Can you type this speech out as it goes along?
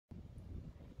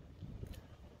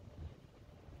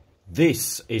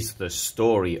This is the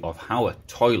story of how a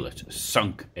toilet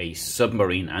sunk a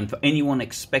submarine, and for anyone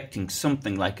expecting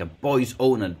something like a boy's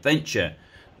own adventure,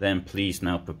 then please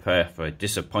now prepare for a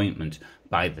disappointment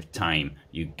by the time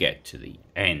you get to the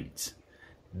end.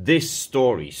 This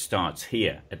story starts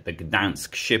here at the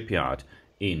Gdańsk shipyard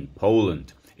in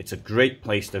Poland. It's a great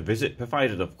place to visit,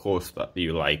 provided of course that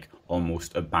you like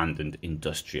almost abandoned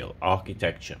industrial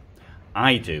architecture.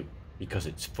 I do, because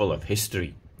it's full of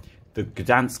history. The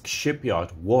Gdańsk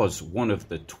shipyard was one of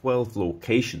the 12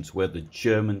 locations where the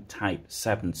German Type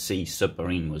VII C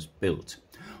submarine was built.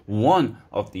 One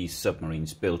of these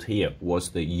submarines built here was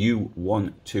the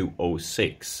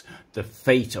U1206, the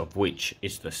fate of which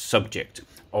is the subject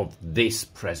of this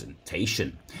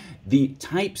presentation. The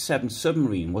Type VII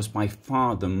submarine was by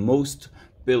far the most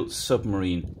built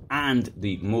submarine and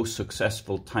the most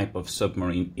successful type of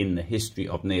submarine in the history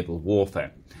of naval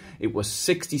warfare. It was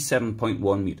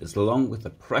 67.1 meters long with a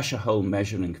pressure hull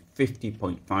measuring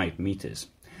 50.5 meters.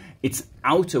 Its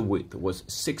outer width was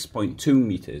 6.2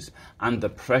 meters and the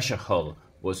pressure hull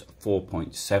was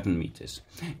 4.7 meters.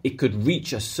 It could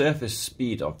reach a surface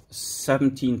speed of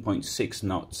 17.6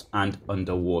 knots and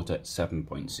underwater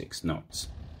 7.6 knots.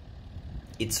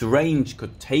 Its range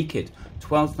could take it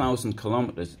 12,000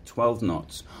 kilometers at 12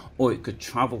 knots, or it could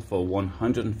travel for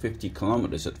 150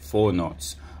 kilometers at 4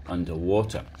 knots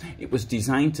underwater. It was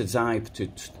designed to dive to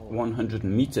 100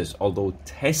 meters, although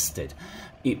tested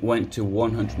it went to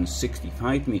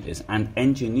 165 meters, and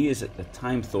engineers at the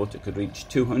time thought it could reach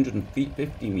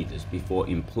 250 meters before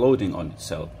imploding on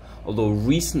itself, although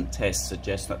recent tests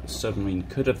suggest that the submarine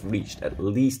could have reached at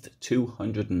least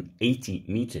 280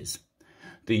 meters.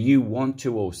 The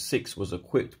U1206 was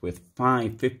equipped with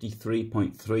 5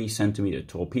 53.3 centimeter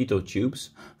torpedo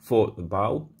tubes, 4 at the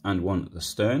bow and 1 at the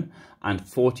stern, and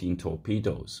 14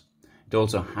 torpedoes. It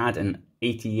also had an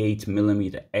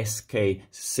 88mm SK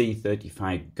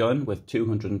C-35 gun with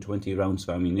 220 rounds of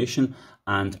ammunition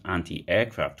and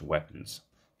anti-aircraft weapons.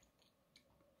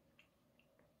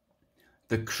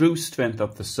 The crew strength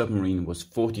of the submarine was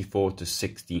 44 to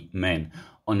 60 men.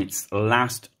 On its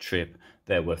last trip,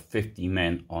 there were 50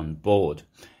 men on board.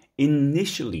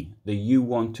 Initially, the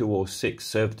U1206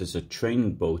 served as a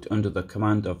training boat under the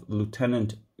command of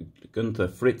Lieutenant Günther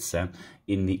Fritze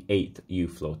in the 8th U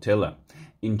Flotilla.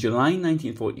 In July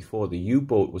 1944, the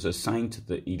U-boat was assigned to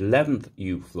the 11th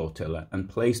U Flotilla and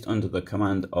placed under the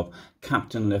command of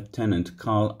Captain Lieutenant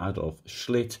Karl Adolf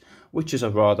Schlitt, which is a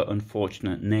rather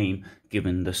unfortunate name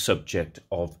given the subject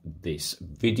of this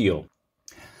video.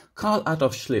 Karl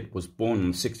Adolf Schlitt was born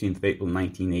on 16th April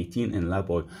 1918 in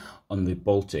Laboy on the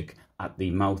Baltic at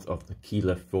the mouth of the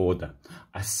Kieler Fjord,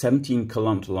 a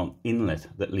 17-kilometer long inlet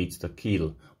that leads to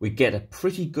Kiel. We get a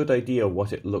pretty good idea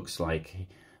what it looks like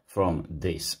from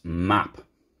this map.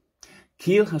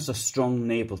 Kiel has a strong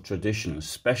naval tradition,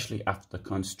 especially after the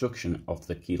construction of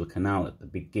the Kiel Canal at the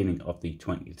beginning of the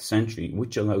 20th century,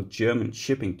 which allowed German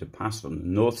shipping to pass from the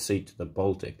North Sea to the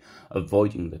Baltic,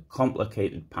 avoiding the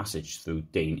complicated passage through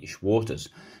Danish waters.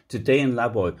 Today in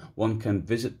Laboy, one can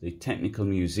visit the Technical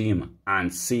Museum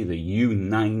and see the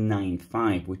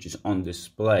U995, which is on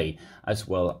display, as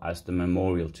well as the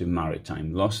Memorial to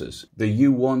Maritime Losses. The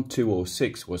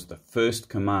U1206 was the first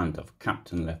command of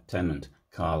Captain Lieutenant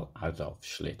Karl Adolf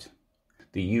Schlitt.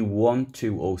 The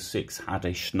U1206 had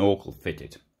a schnorkel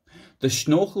fitted. The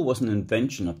schnorkel was an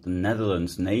invention of the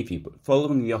Netherlands Navy, but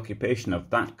following the occupation of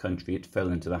that country it fell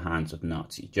into the hands of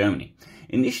Nazi Germany.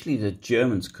 Initially the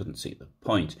Germans couldn't see the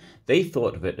point. They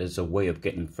thought of it as a way of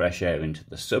getting fresh air into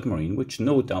the submarine, which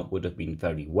no doubt would have been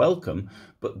very welcome,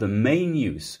 but the main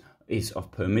use is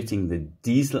of permitting the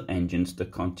diesel engines to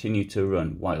continue to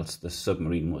run whilst the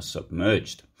submarine was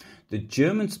submerged. The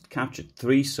Germans had captured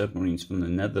 3 submarines from the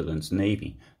Netherlands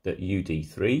Navy, the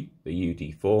UD3, the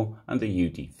UD4 and the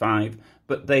UD5,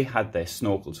 but they had their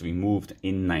snorkels removed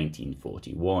in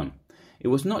 1941. It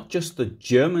was not just the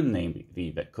German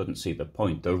Navy that couldn't see the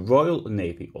point, the Royal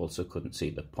Navy also couldn't see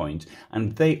the point,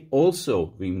 and they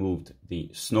also removed the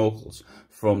snorkels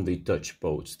from the Dutch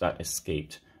boats that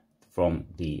escaped from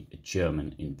the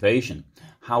German invasion.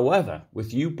 However,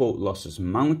 with U-boat losses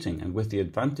mounting and with the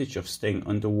advantage of staying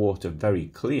underwater very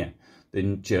clear,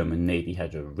 the German Navy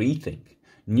had a rethink.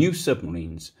 New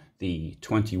submarines, the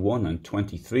 21 and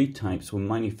 23 types, were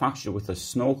manufactured with a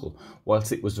snorkel,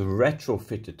 whilst it was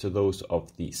retrofitted to those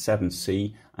of the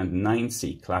 7C and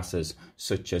 9C classes,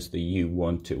 such as the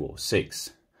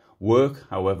U1206. Work,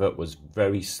 however, was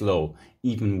very slow.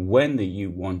 Even when the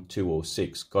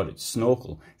U1206 got its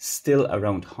snorkel, still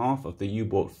around half of the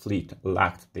U-boat fleet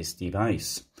lacked this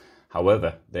device.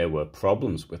 However, there were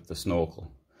problems with the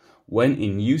snorkel. When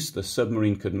in use, the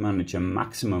submarine could manage a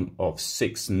maximum of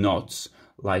 6 knots.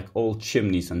 Like all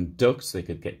chimneys and ducts, they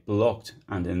could get blocked,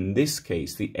 and in this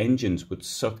case the engines would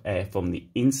suck air from the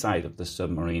inside of the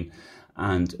submarine,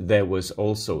 and there was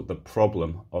also the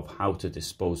problem of how to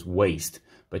dispose waste,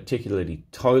 particularly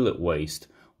toilet waste,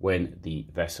 when the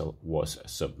vessel was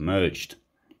submerged.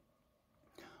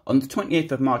 On the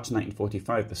 28th of March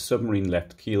 1945, the submarine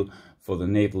left Kiel for the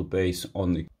naval base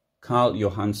on the Karl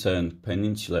Johansen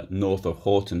Peninsula north of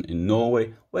Horten in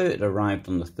Norway, where it arrived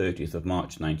on the 30th of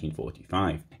March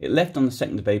 1945. It left on the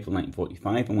 2nd of April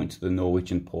 1945 and went to the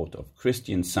Norwegian port of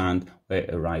Kristiansand, where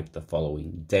it arrived the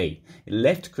following day. It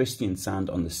left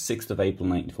Kristiansand on the 6th of April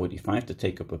 1945 to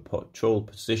take up a patrol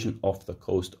position off the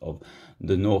coast of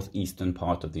the northeastern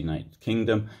part of the United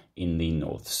Kingdom in the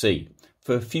North Sea.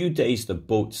 For a few days the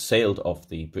boat sailed off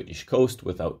the British coast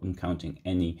without encountering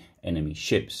any enemy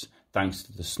ships. Thanks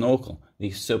to the snorkel,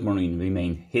 the submarine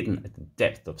remained hidden at a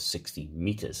depth of 60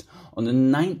 meters. On the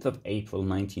 9th of April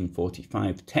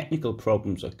 1945, technical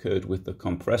problems occurred with the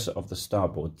compressor of the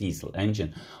starboard diesel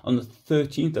engine. On the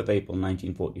 13th of April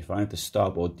 1945, the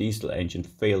starboard diesel engine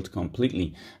failed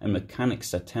completely, and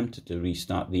mechanics attempted to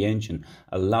restart the engine,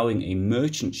 allowing a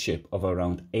merchant ship of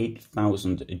around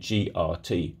 8,000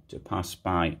 GRT to pass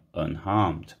by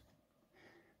unharmed.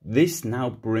 This now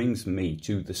brings me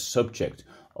to the subject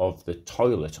of the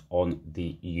toilet on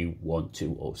the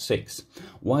U1206.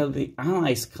 While the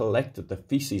Allies collected the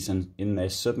feces in their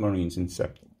submarines in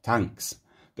septic tanks,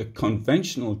 the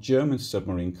conventional German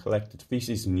submarine collected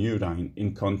feces and urine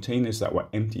in containers that were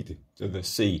emptied to the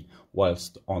sea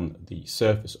whilst on the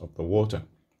surface of the water.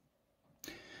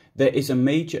 There is a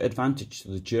major advantage to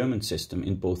the German system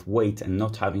in both weight and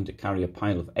not having to carry a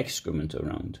pile of excrement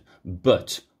around,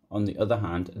 but on the other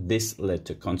hand, this led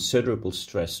to considerable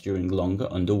stress during longer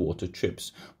underwater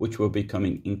trips, which were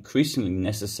becoming increasingly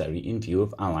necessary in view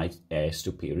of Allied air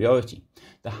superiority.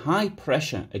 The high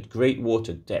pressure at great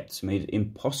water depths made it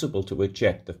impossible to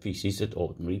eject the feces at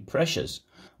ordinary pressures.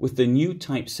 With the new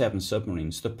Type VII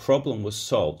submarines, the problem was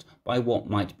solved by what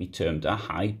might be termed a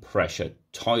high-pressure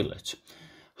toilet.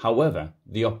 However,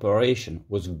 the operation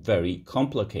was very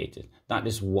complicated. That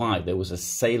is why there was a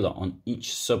sailor on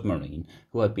each submarine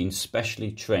who had been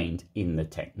specially trained in the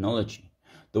technology.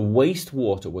 The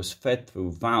wastewater was fed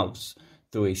through valves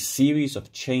through a series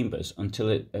of chambers until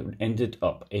it ended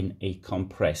up in a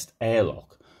compressed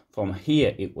airlock. From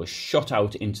here it was shot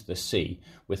out into the sea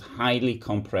with highly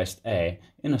compressed air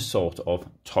in a sort of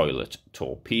toilet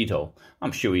torpedo.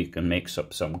 I'm sure you can make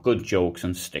up some good jokes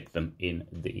and stick them in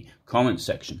the comment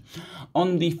section.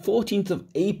 On the 14th of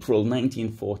April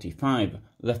 1945,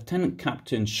 Lieutenant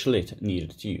Captain Schlitt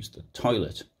needed to use the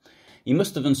toilet. He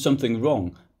must have done something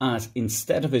wrong, as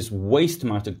instead of his waste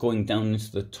matter going down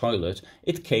into the toilet,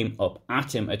 it came up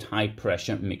at him at high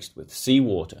pressure mixed with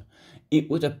seawater. It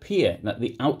would appear that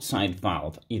the outside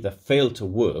valve either failed to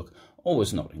work or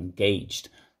was not engaged.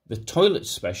 The toilet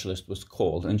specialist was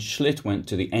called and Schlitt went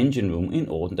to the engine room in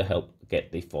order to help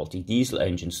get the faulty diesel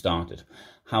engine started.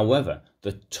 However,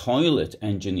 the toilet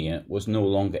engineer was no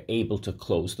longer able to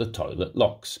close the toilet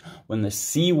locks. When the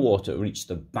seawater reached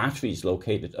the batteries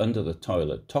located under the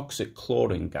toilet, toxic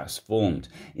chlorine gas formed.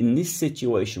 In this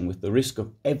situation, with the risk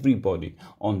of everybody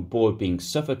on board being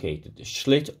suffocated,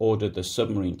 Schlitt ordered the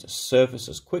submarine to surface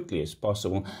as quickly as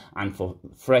possible and for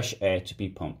fresh air to be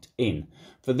pumped in.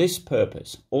 For this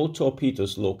purpose, all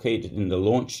torpedoes located in the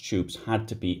launch tubes had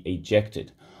to be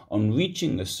ejected. On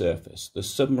reaching the surface, the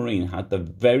submarine had the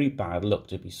very bad luck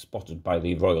to be spotted by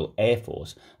the Royal Air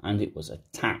Force, and it was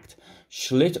attacked.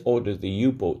 Schlitt ordered the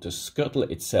U-boat to scuttle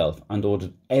itself and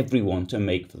ordered everyone to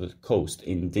make for the coast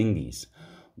in dinghies.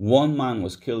 1 man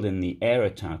was killed in the air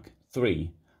attack.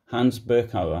 3, Hans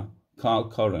Berkauer, Karl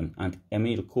Corren and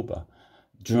Emil Cooper,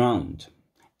 drowned.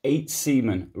 8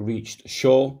 seamen reached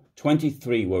shore.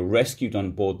 23 were rescued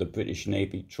on board the British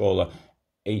Navy trawler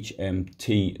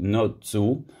HMT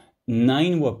Nodzu.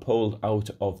 9 were pulled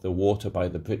out of the water by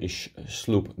the British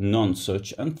sloop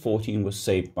Nonsuch, and 14 were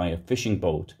saved by a fishing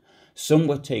boat. Some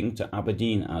were taken to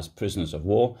Aberdeen as prisoners of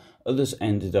war, others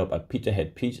ended up at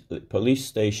Peterhead police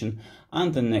station,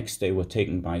 and the next day were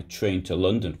taken by train to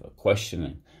London for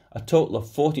questioning. A total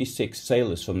of 46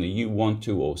 sailors from the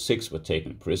U1206 were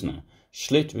taken prisoner.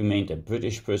 Schlitt remained a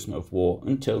British prisoner of war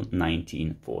until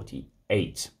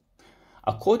 1948.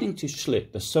 According to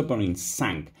Schlitt, the submarine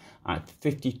sank at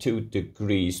 52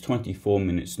 degrees 24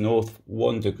 minutes north,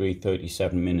 1 degree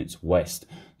 37 minutes west.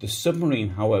 The submarine,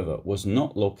 however, was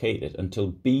not located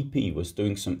until BP was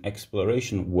doing some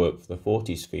exploration work for the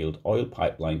Forties oil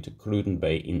pipeline to Cruden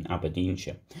Bay in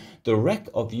Aberdeenshire. The wreck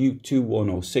of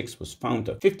U1206 was found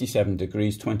at 57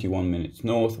 degrees 21 minutes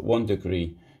north, 1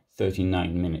 degree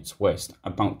 39 minutes west,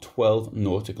 about 12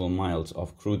 nautical miles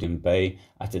off Cruden Bay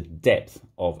at a depth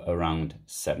of around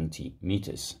 70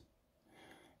 meters.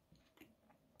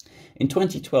 In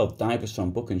 2012, divers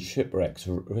from Buchan Shipwrecks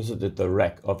visited the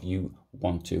wreck of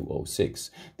U1206.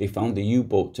 They found the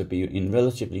U-boat to be in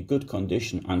relatively good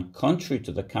condition, and contrary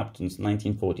to the captain's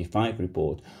 1945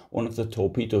 report, one of the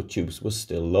torpedo tubes was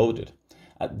still loaded.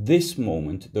 At this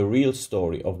moment, the real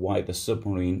story of why the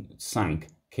submarine sank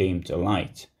came to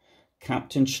light.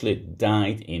 Captain Schlitt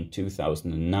died in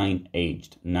 2009,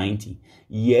 aged 90.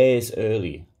 Years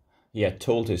earlier, he had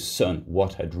told his son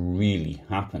what had really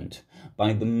happened.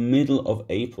 By the middle of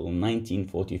April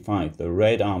 1945, the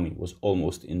Red Army was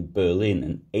almost in Berlin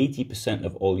and 80%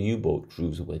 of all U-boat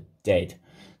crews were dead.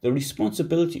 The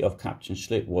responsibility of Captain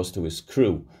Schlitt was to his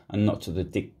crew and not to the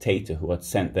dictator who had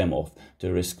sent them off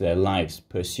to risk their lives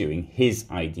pursuing his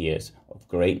ideas of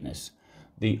greatness.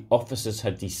 The officers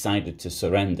had decided to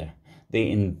surrender. They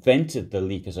invented the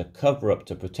leak as a cover-up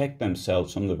to protect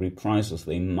themselves from the reprisals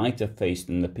they might have faced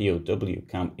in the POW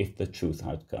camp if the truth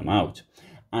had come out.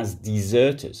 As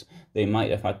deserters, they might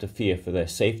have had to fear for their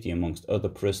safety amongst other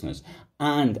prisoners,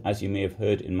 and as you may have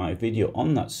heard in my video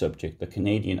on that subject, the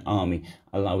Canadian Army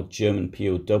allowed German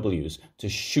POWs to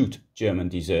shoot German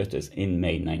deserters in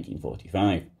May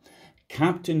 1945.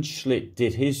 Captain Schlitt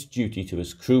did his duty to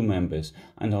his crew members,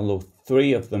 and although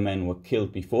 3 of the men were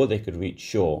killed before they could reach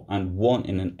shore and 1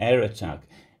 in an air attack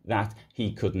that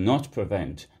he could not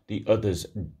prevent, the others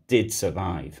did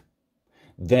survive.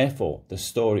 Therefore, the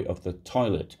story of the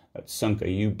toilet that sunk a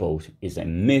U-boat is a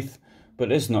myth, but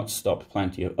has not stopped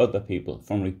plenty of other people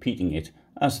from repeating it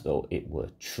as though it were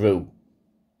true.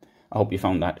 I hope you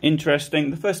found that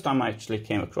interesting. The first time I actually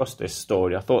came across this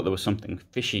story, I thought there was something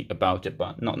fishy about it,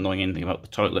 but not knowing anything about the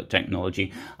toilet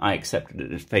technology, I accepted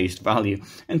it at face value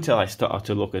until I started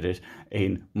to look at it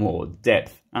in more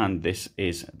depth. And this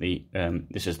is the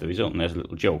result. And there's a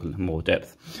little joke in more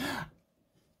depth.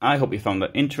 I hope you found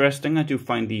that interesting. I do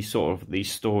find these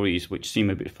stories which seem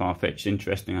a bit far-fetched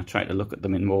interesting. I try to look at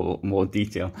them in more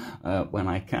detail when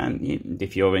I can.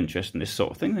 If you're interested in this sort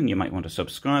of thing, then you might want to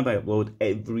subscribe. I upload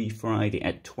every Friday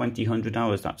at 2000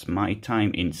 hours. That's my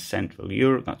time in Central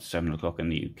Europe. That's 7 o'clock in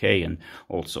the UK and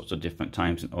all sorts of different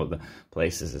times in other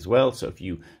places as well. So if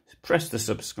you press the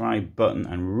subscribe button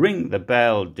and ring the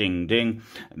bell, ding ding,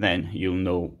 then you'll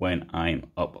know when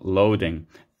I'm uploading.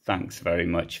 Thanks very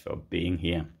much for being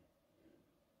here.